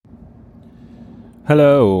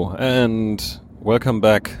Hello and welcome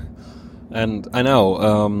back. And I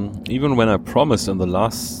know, even when I promised in the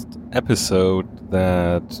last episode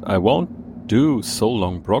that I won't do so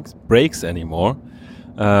long breaks anymore,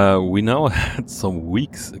 we now had some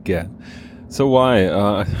weeks again. So why?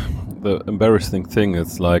 The embarrassing thing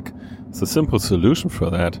is it's a simple solution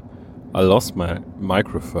for that. I lost my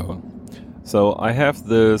microphone. So I have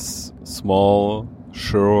this small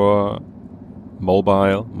Shure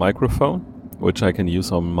mobile microphone, which I can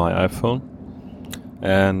use on my iPhone.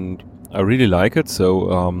 And I really like it.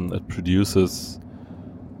 So it produces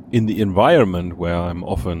in the environment where I'm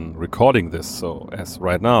often recording this. So as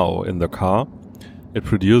right now in the car, it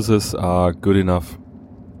produces good enough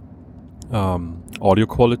audio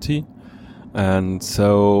quality. And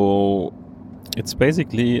so it's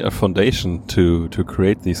basically a foundation to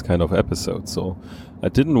create these kind of episodes. So I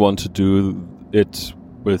didn't want to do it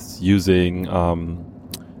with using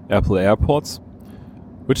Apple AirPods,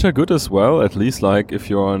 which are good as well, at least like if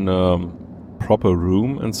you're in a proper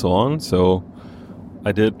room and so on. So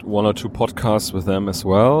I did one or two podcasts with them as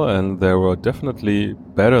well, and they were definitely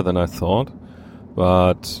better than I thought.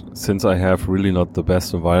 But since I have really not the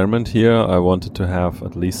best environment here, I wanted to have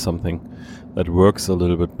at least something that works a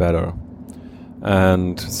little bit better.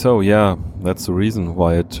 And so, yeah, that's the reason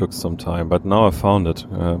why it took some time. But now I found it.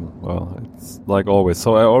 Well, it's like always.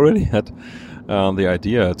 So I already had the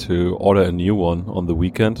idea to order a new one on the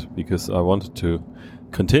weekend because I wanted to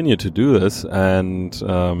continue to do this. And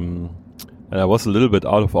I was a little bit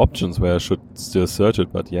out of options where I should still search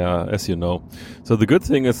it. But yeah, as you know. So the good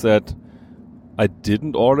thing is that I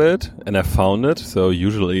didn't order it and I found it. So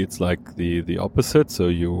usually it's like the opposite. So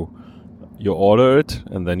you order it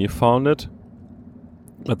and then you found it.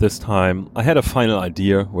 At this time, I had a final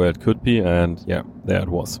idea where it could be, and yeah, there it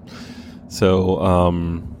was. So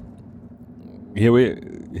here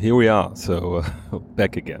we are. So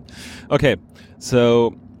back again. Okay,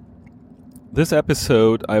 so this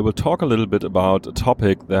episode, I will talk a little bit about a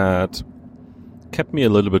topic that kept me a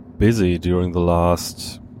little bit busy during the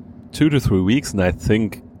last 2 to 3 weeks, and I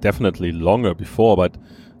think definitely longer before. But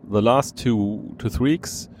the last 2 to 3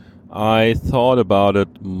 weeks, I thought about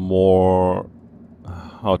it more.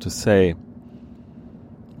 How to say,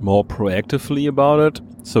 more proactively about it.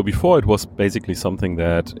 So before it was basically something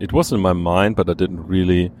that it was in my mind, but I didn't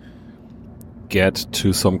really get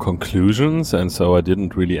to some conclusions, and so I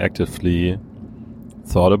didn't really actively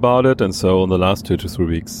thought about it. And so in the last 2 to 3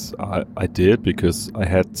 weeks I did, because I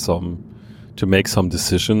had to make some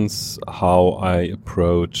decisions how I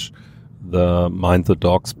approach the Mind the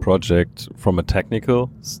Docs project from a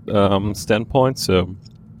technical standpoint. So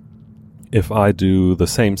if I do the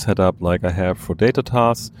same setup like I have for data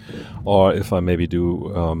tasks, or if I maybe do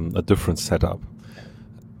a different setup.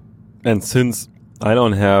 And since I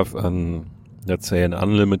don't have let's say an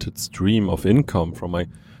unlimited stream of income from my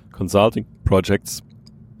consulting projects,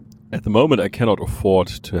 at the moment I cannot afford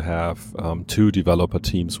to have 2 developer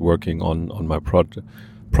teams working on my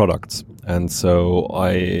products. And so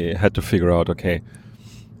I had to figure out, okay,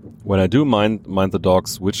 when I do Mind the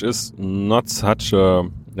Docs, which is not such a,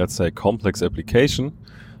 let's say, complex application,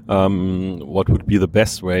 what would be the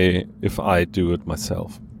best way if I do it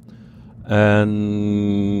myself?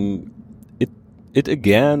 And it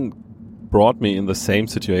again brought me in the same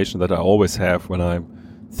situation that I always have when I'm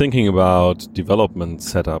thinking about development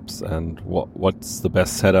setups and what's the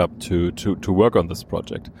best setup to work on this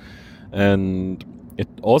project. And it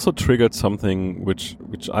also triggered something which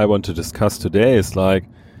I want to discuss today, is like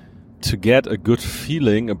to get a good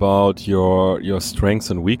feeling about your strengths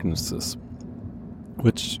and weaknesses,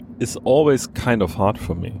 which is always kind of hard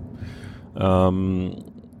for me.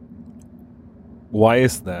 Why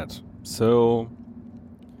is that? So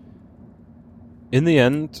in the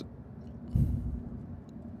end,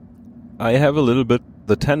 I have a little bit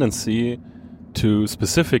the tendency to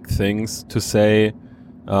specific things to say,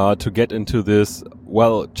 to get into this,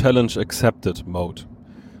 well, challenge accepted mode.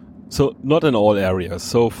 So not in all areas.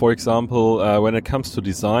 So for example, when it comes to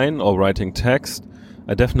design or writing text,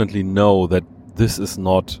 I definitely know that this is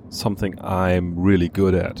not something I'm really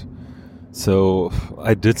good at. So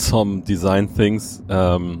I did some design things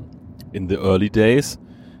in the early days,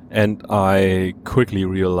 and I quickly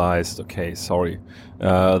realized, okay, sorry,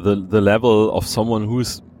 the level of someone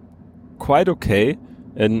who's quite okay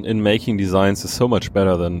in making designs is so much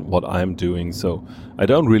better than what I'm doing. So I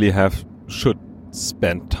don't really should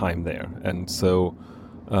spend time there. And so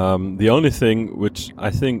the only thing which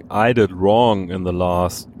I think I did wrong in the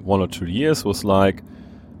last 1 or 2 years was like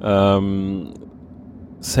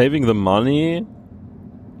saving the money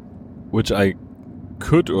which I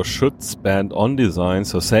could or should spend on design,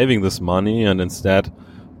 so saving this money and instead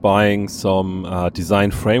buying some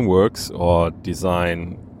design frameworks or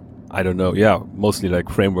design, I don't know, mostly like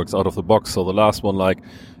frameworks out of the box. So the last one, like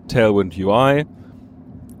Tailwind UI,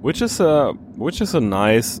 which is a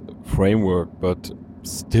nice framework, but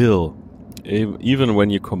still, even when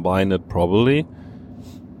you combine it properly,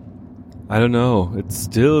 I don't know, it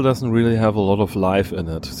still doesn't really have a lot of life in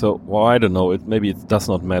it. So, well, I don't know, maybe it does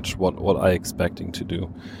not match what I expecting to do.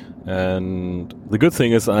 And the good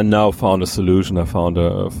thing is I now found a solution. I found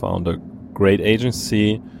a great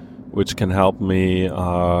agency which can help me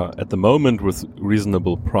at the moment with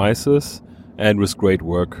reasonable prices and with great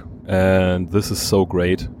work. And this is so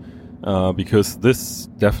great because this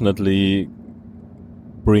definitely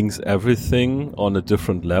brings everything on a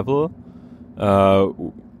different level,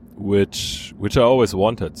 which I always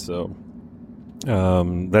wanted. So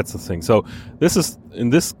that's the thing. So this is,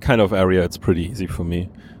 in this kind of area, it's pretty easy for me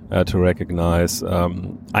to recognize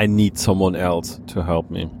I need someone else to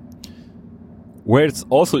help me. Where it's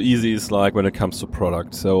also easy is like when it comes to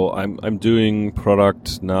product. So I'm doing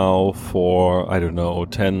product now for, I don't know,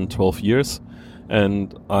 10, 12 years.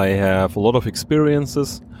 And I have a lot of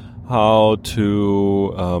experiences how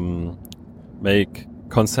to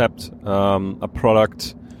concept a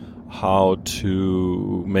product, how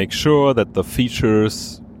to make sure that the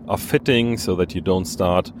features are fitting so that you don't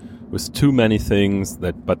start with too many things,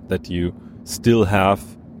 but that you still have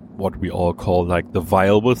what we all call like the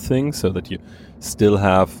viable thing, so that you still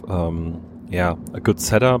have a good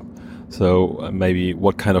setup. So maybe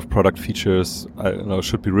what kind of product features, I don't know,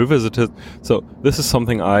 should be revisited. So this is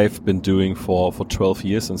something I've been doing for 12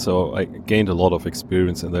 years, and so I gained a lot of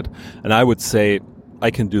experience in that. And I would say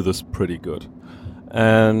I can do this pretty good.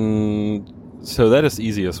 And so that is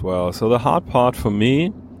easy as well. So the hard part for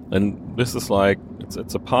me, and this is like,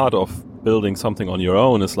 it's a part of building something on your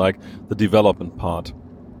own, is like the development part.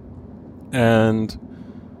 And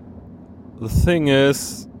the thing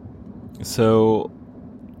is, so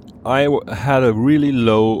I had a really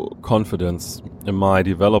low confidence in my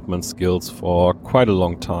development skills for quite a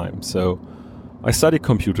long time. So I studied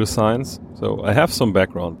computer science, so I have some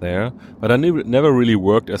background there, but I never really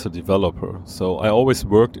worked as a developer. So I always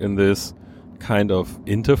worked in this kind of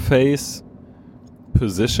interface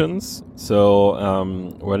positions. So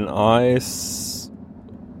when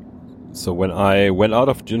I went out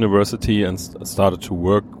of university and started to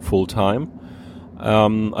work full time,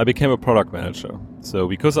 I became a product manager. So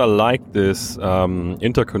because I like this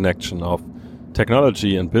interconnection of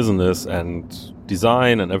technology and business and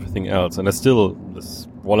design and everything else, and this is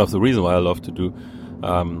one of the reasons why I love to do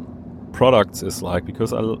products, is like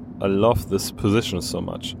because I love this position so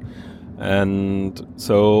much. And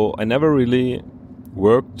so I never really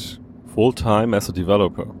worked full time as a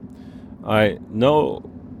developer. I know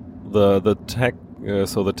the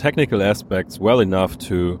technical aspects well enough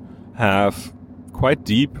to have quite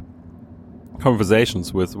deep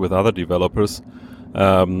conversations with other developers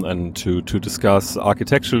and to discuss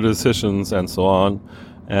architectural decisions and so on,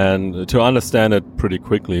 and to understand it pretty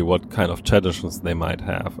quickly what kind of challenges they might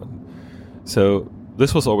have. And so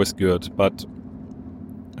this was always good, but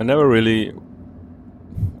I never really,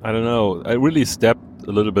 I don't know, I really stepped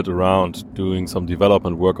a little bit around doing some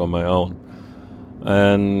development work on my own.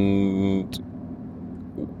 And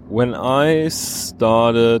when I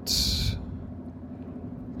started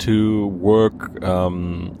to work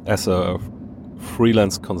as a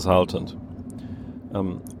freelance consultant,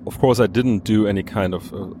 of course I didn't do any kind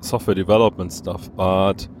of software development stuff,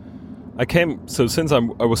 but since I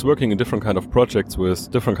was working in different kind of projects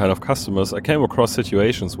with different kind of customers, I came across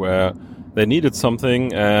situations where they needed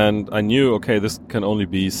something and I knew, okay, this can only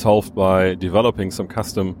be solved by developing some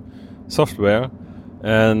custom software.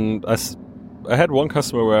 And I had one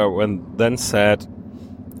customer when said,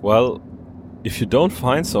 well, if you don't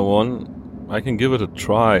find someone, I can give it a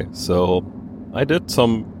try. So I did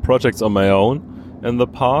some projects on my own in the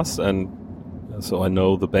past, and so I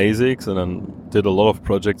know the basics, and then did a lot of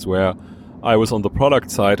projects where I was on the product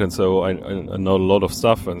side, and so I know a lot of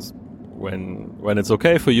stuff. And when it's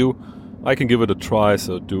okay for you, I can give it a try.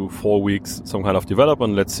 So do 4 weeks, some kind of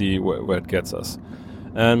development. Let's see where it gets us.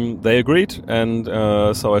 And they agreed, and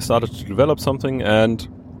so I started to develop something, and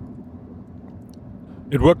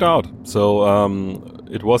it worked out. So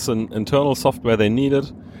it was an internal software they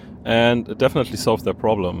needed, and it definitely solved their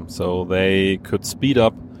problem. So they could speed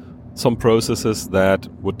up some processes that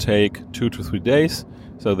would take 2 to 3 days.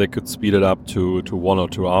 So they could speed it up to 1 or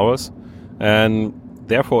 2 hours, and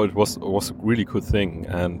therefore it was a really good thing.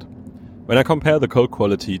 And when I compare the code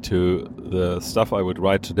quality to the stuff I would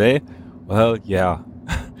write today, well, yeah.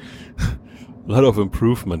 lot of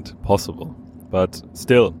improvement possible. But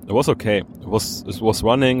still, it was okay. It was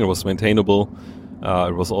running. It was maintainable.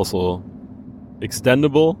 It was also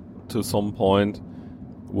extendable to some point.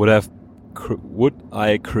 Would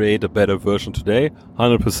I create a better version today?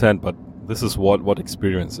 100%. But this is what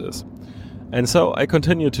experience is. And so I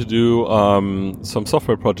continued to do some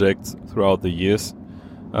software projects throughout the years.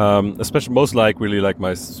 Especially really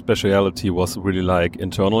my speciality was really like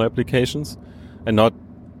internal applications, and not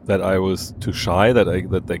that I was too shy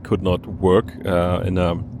that they could not work in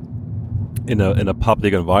a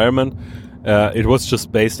public environment. It was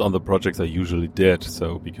just based on the projects I usually did.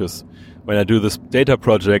 So because when I do this data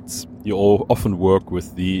projects, you often work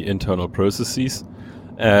with the internal processes,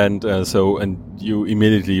 and you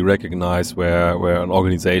immediately recognize where an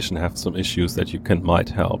organization has some issues that you might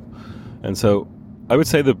help. And so I would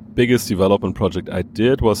say the biggest development project I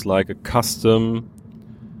did was like a custom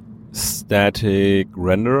static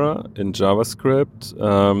renderer in JavaScript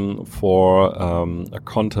for a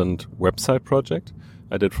content website project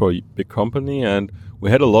I did for a big company, and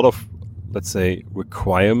we had a lot of, let's say,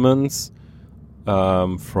 requirements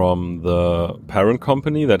from the parent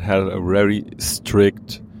company that had a very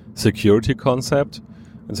strict security concept,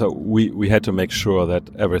 and so we had to make sure that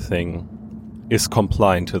everything is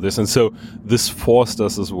compliant to this. And so this forced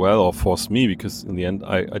us as well, or forced me, because in the end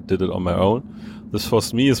I did it on my own. This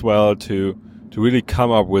forced me as well to really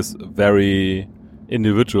come up with very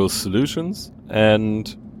individual solutions,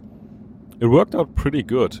 and it worked out pretty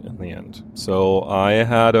good in the end. So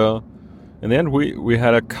in the end we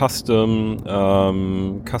had a custom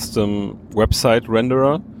website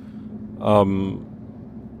renderer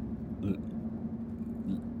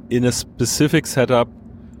in a specific setup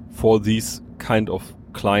for these kind of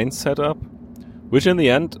client setup, which in the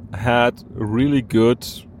end had really good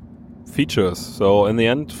features. So in the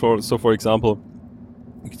end, for example,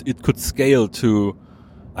 it could scale to,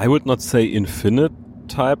 I would not say infinite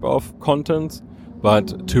type of content,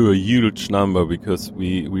 but to a huge number, because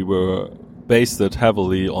we were based it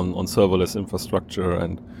heavily on serverless infrastructure,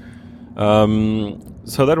 and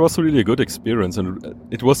so that was really a good experience. And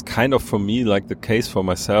it was kind of for me like the case for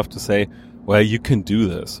myself to say, well, you can do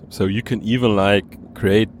this. So you can even like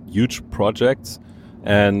create huge projects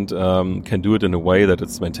and can do it in a way that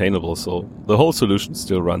it's maintainable. So the whole solution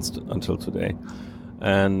still runs until today.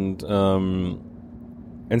 And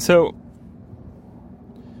so,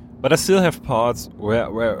 but I still have parts where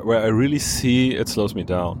I really see it slows me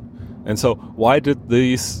down. And so why did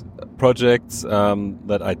these projects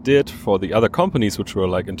that I did for the other companies, which were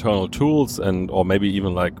like internal tools or maybe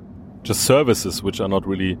even like just services, which are not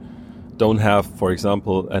really, don't have, for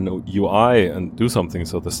example, an UI and do something.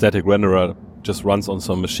 So the static renderer just runs on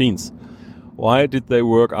some machines. Why did they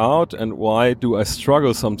work out, and why do I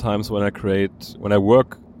struggle sometimes when I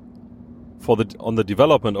work on the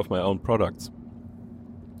development of my own products?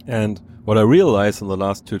 And what I realized in the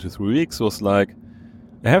last 2 to 3 weeks was like,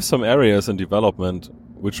 I have some areas in development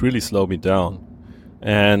which really slow me down,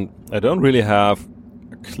 and I don't really have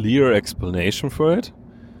a clear explanation for it.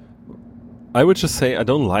 I would just say I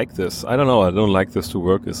don't like this. I don't know. I don't like this to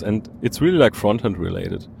work with, and it's really like front-end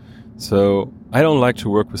related. So I don't like to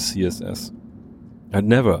work with CSS. I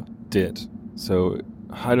never did. So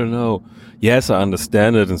I don't know. Yes, I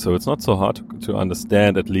understand it, and so it's not so hard to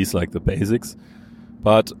understand, at least like the basics.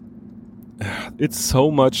 But it's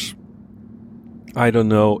so much, I don't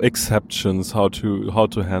know, exceptions, how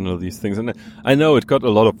to handle these things. And I know it got a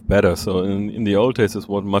lot of better. So in the old days, it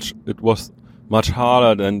was much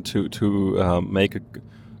harder than to make it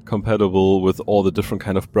compatible with all the different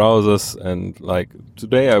kind of browsers. And like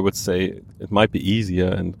today, I would say it might be easier,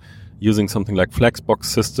 and using something like Flexbox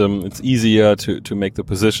system, it's easier to make the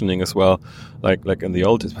positioning as well, like in the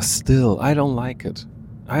old days. But still, I don't like it.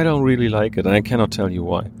 I don't really like it, and I cannot tell you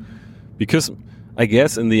why. Because I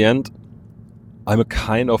guess in the end, I'm a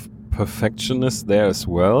kind of perfectionist there as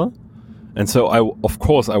well. And so of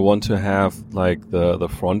course I want to have like the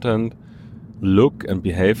front end look and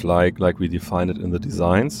behave like we define it in the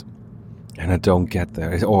designs. And I don't get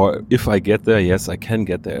there. Or if I get there, yes, I can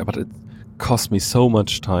get there, but it costs me so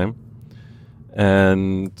much time.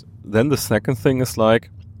 And then the second thing is like,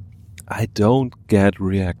 I don't get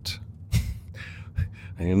React.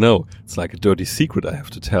 I know it's like a dirty secret I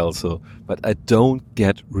have to tell. But I don't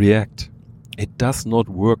get React. It does not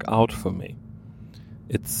work out for me.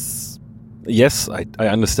 Yes, I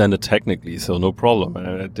understand it technically, so no problem.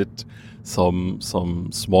 And I did some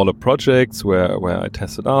smaller projects where I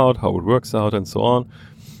tested out how it works out and so on.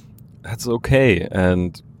 That's okay.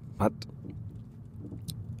 But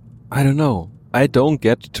I don't know. I don't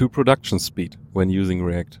get to production speed when using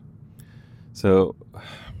React. So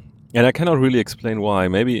And I cannot really explain why.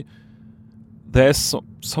 Maybe there's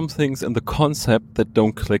some things in the concept that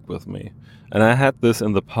don't click with me. And I had this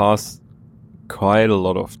in the past quite a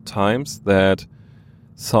lot of times, that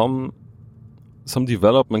some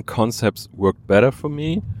development concepts work better for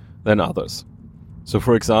me than others. So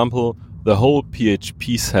for example, the whole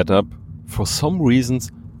PHP setup for some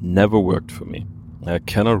reasons never worked for me. I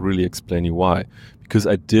cannot really explain you why, because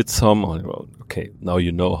I did some, okay, now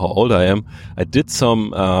you know how old I am. I did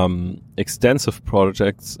some extensive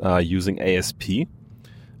projects using ASP,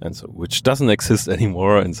 and so which doesn't exist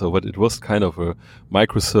anymore. And so, but it was kind of a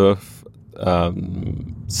microserve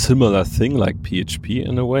similar thing like PHP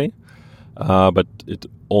in a way, but it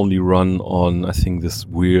only run on, I think, this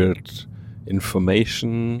weird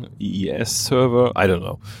information EES server. I don't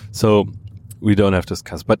know. So we don't have to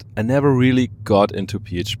discuss. But I never really got into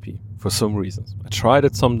PHP for some reasons. I tried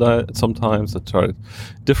it sometimes. I tried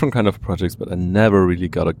different kind of projects, but I never really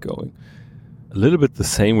got it going. A little bit the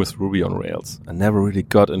same with Ruby on Rails. I never really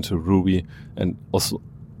got into Ruby, and also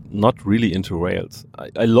not really into Rails.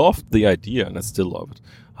 I loved the idea, and I still love it.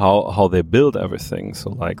 How they build everything. So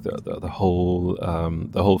like the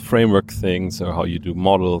whole framework thing. So how you do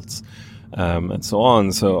models, and so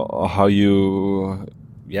on. So how you,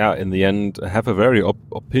 in the end, have a very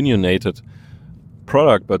opinionated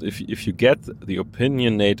product. But if you get the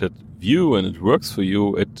opinionated view and it works for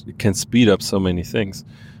you, it can speed up so many things.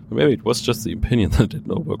 Maybe it was just the opinion that did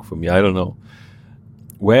not work for me. I don't know.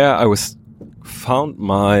 Where I found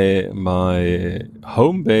my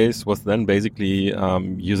home base was then basically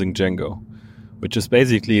using Django, which is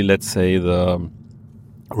basically, let's say, the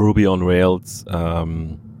Ruby on Rails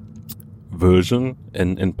version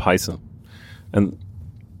in Python. And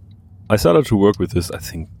I started to work with this, I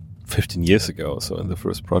think, 15 years ago, so in the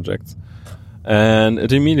first project. And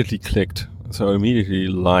it immediately clicked. So I immediately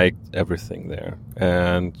liked everything there.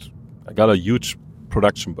 And I got a huge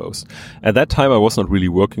production boost. At that time, I was not really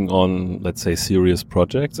working on, let's say, serious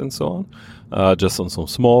projects and so on, just on some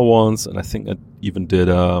small ones. And I think I even did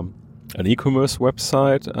an e-commerce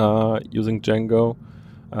website using Django,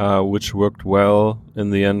 which worked well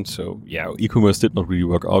in the end. So yeah, e-commerce did not really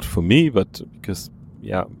work out for me, but because,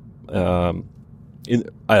 I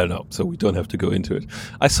don't know. So we don't have to go into it.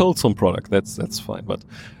 I sold some product. That's fine. But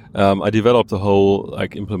I developed the whole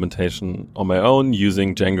implementation on my own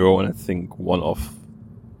using Django, and I think one of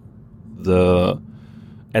the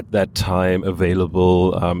at that time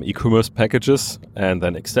available e-commerce packages, and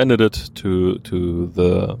then extended it to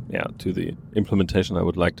the implementation I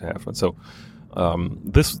would like to have. And so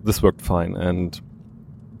this worked fine.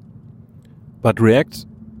 But React,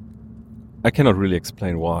 I cannot really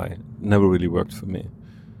explain why. It never really worked for me.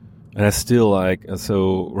 And I still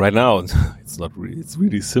so right now it's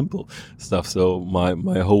really simple stuff. So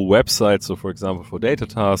my whole website, so for example for data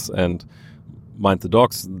tasks and Mind the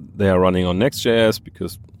Docs, they are running on Next.js,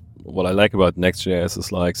 because what I like about Next.js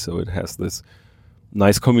is so it has this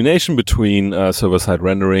nice combination between server-side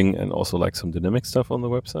rendering and also some dynamic stuff on the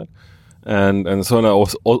website. And so I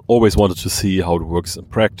always wanted to see how it works in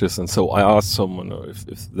practice, and so I asked someone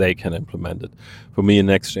if they can implement it for me in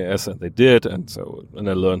Next.js, and they did, and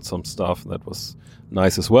I learned some stuff that was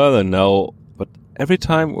nice as well. And now, but every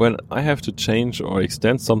time when I have to change or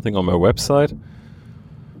extend something on my website,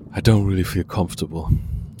 I don't really feel comfortable.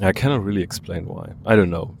 I cannot really explain why. I don't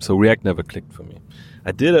know. So React never clicked for me.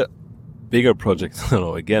 I did a bigger project. I don't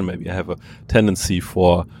know. Again, maybe I have a tendency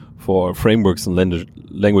for frameworks and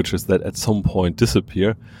languages that at some point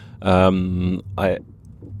disappear. I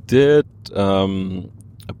did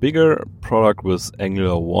a bigger product with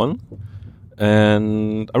Angular 1,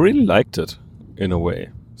 and I really liked it in a way.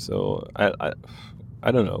 So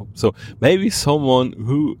I don't know. So maybe someone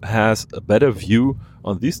who has a better view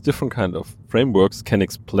on these different kind of frameworks can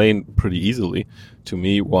explain pretty easily to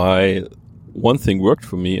me why one thing worked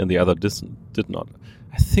for me and the other did not.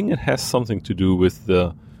 I think it has something to do with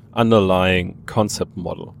the underlying concept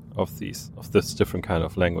model of this different kind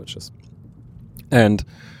of languages. And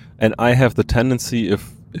I have the tendency,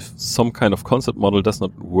 if some kind of concept model does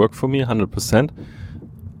not work for me 100%,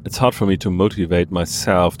 it's hard for me to motivate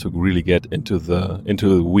myself to really get into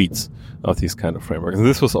the weeds of these kind of frameworks. And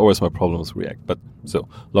this was always my problem with React. But so,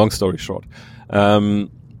 long story short,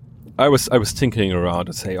 I was thinking around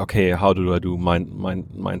to say, okay, how do I do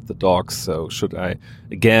mind the docs? So should I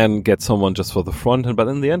again get someone just for the front end? But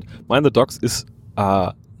in the end, Mind the Docs is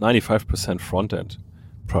a 95% front end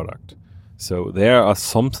product. So there are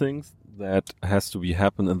some things that has to be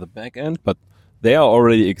happen in the back end, but they are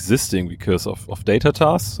already existing because of data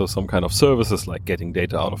tasks. So some kind of services like getting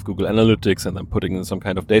data out of Google Analytics and then putting in some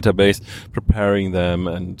kind of database, preparing them,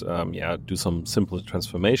 and do some simple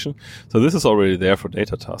transformation. So this is already there for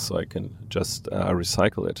data tasks, so I can just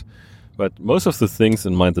recycle it. But most of the things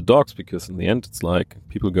in Mind the Docs, because in the end it's like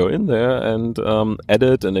people go in there and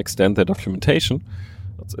edit and extend their documentation.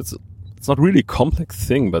 It's not really a complex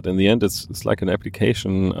thing, but in the end it's like an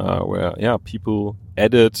application where people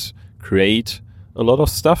edit, create a lot of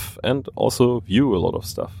stuff and also view a lot of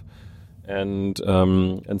stuff. And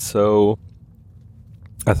so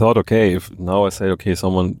I thought, okay, if now I say, okay,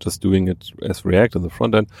 someone just doing it as React in the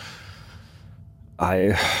front end,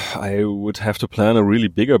 I would have to plan a really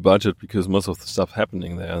bigger budget because most of the stuff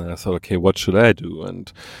happening there. And I thought, okay, what should I do?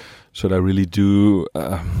 And should I really do,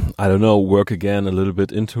 work again a little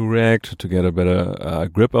bit into React to get a better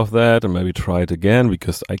grip of that and maybe try it again,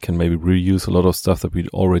 because I can maybe reuse a lot of stuff that we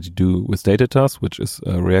already do with data tasks, which is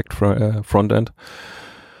React front end.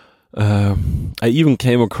 I even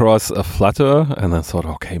came across a Flutter and I thought,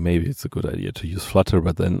 okay, maybe it's a good idea to use Flutter,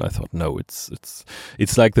 but then I thought, no, it's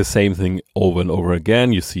like the same thing over and over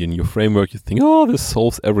again. You see a new framework, you think, oh, this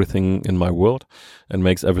solves everything in my world and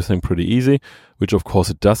makes everything pretty easy, which of course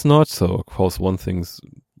it does not. So of course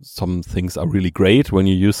some things are really great when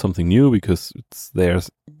you use something new because there's,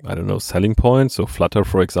 selling points. So Flutter,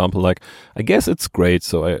 for example, I guess it's great.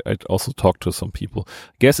 So I also talked to some people.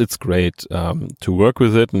 I guess it's great to work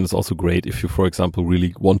with it. And it's also great if you, for example,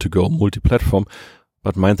 really want to go multi-platform.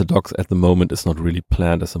 But Mind the Docs at the moment is not really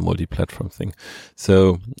planned as a multi-platform thing.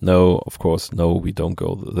 So no, of course, no, we don't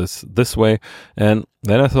go this way. And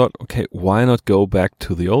then I thought, okay, why not go back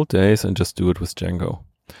to the old days and just do it with Django?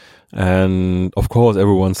 And of course,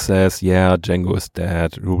 everyone says, yeah, Django is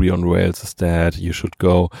dead. Ruby on Rails is dead. You should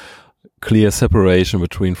go clear separation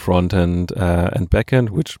between front end and back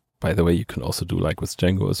end, which, by the way, you can also do like with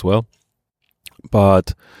Django as well.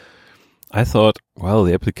 But I thought, well,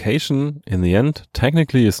 the application in the end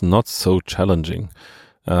technically is not so challenging.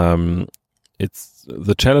 It's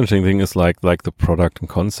the challenging thing is like the product and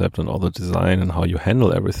concept and all the design and how you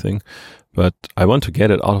handle everything. But I want to get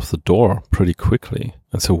it out of the door pretty quickly.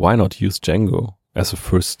 And so why not use Django as a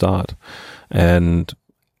first start? And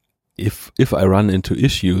if I run into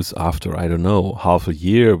issues after, half a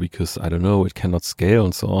year because, it cannot scale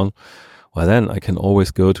and so on, well, then I can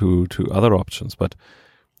always go to other options. But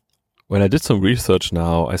when I did some research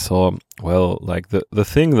now, I saw, well, like the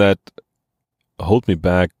thing that hold me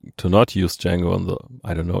back to not use Django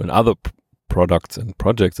in other products and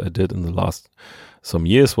projects I did in the last some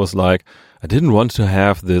years was like, I didn't want to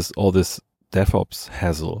have all this DevOps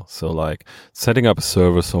hassle. So like setting up a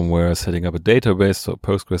server somewhere, setting up a database, so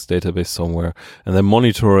Postgres database somewhere, and then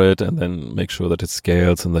monitor it and then make sure that it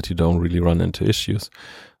scales and that you don't really run into issues.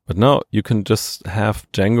 But now you can just have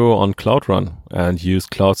Django on Cloud Run and use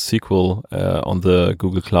Cloud SQL on the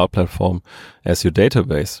Google Cloud Platform as your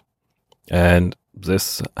database. And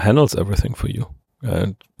this handles everything for you.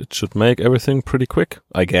 And it should make everything pretty quick,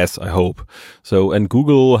 I guess, I hope. So, and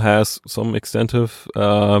Google has some extensive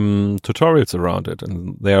tutorials around it,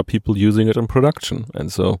 and there are people using it in production.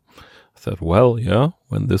 And so I thought, well, yeah,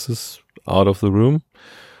 when this is out of the room,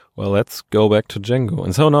 well, let's go back to Django.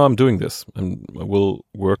 And so now I'm doing this, and I will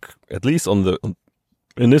work at least on the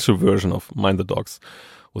initial version of Mind the Docs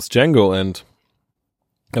with Django, and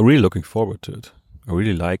I'm really looking forward to it. I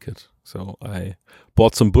really like it. So I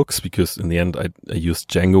bought some books because in the end I used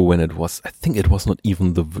Django when I think it was not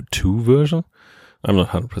even the 2 version. I'm not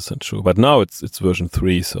 100% sure, but now it's version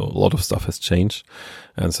 3. So a lot of stuff has changed.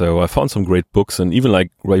 And so I found some great books, and even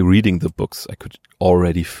like by reading the books, I could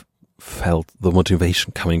already felt the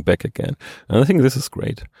motivation coming back again. And I think this is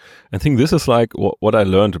great. I think this is like what I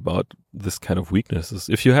learned about this kind of weaknesses.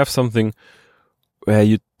 If you have something where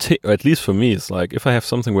you, or at least for me, it's like if I have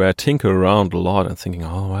something where I tinker around a lot and thinking,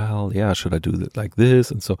 oh, well, yeah, should I do it like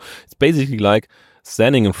this? And so it's basically like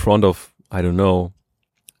standing in front of,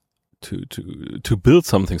 to build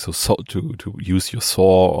something. So to use your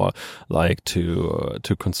saw or like to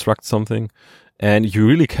construct something, and you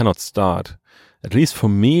really cannot start. At least for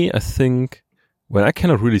me, I think when I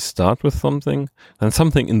cannot really start with something, then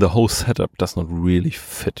something in the whole setup does not really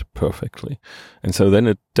fit perfectly. And so then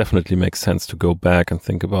it definitely makes sense to go back and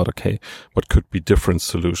think about, okay, what could be different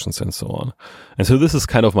solutions and so on. And so this is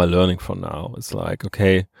kind of my learning for now. It's like,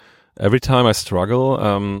 okay, every time I struggle,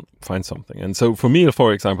 find something. And so for me,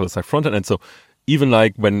 for example, it's like front end. And so even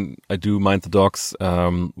like when I do Mind the Docs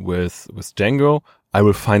with Django, I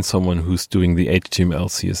will find someone who's doing the HTML,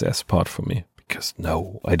 CSS part for me. Because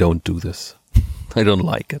no, I don't do this. I don't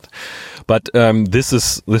like it. But this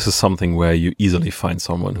is something where you easily find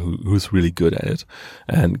someone who's really good at it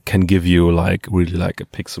and can give you really a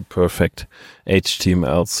pixel perfect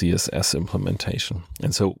HTML CSS implementation.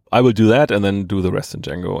 And so I will do that and then do the rest in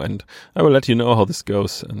Django, and I will let you know how this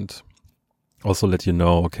goes, and also let you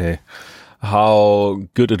know, okay, how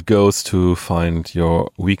good it goes to find your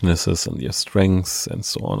weaknesses and your strengths and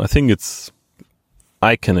so on.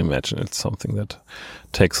 I can imagine it's something that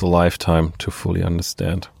takes a lifetime to fully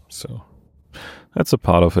understand. So that's a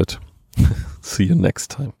part of it. See you next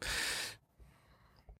time.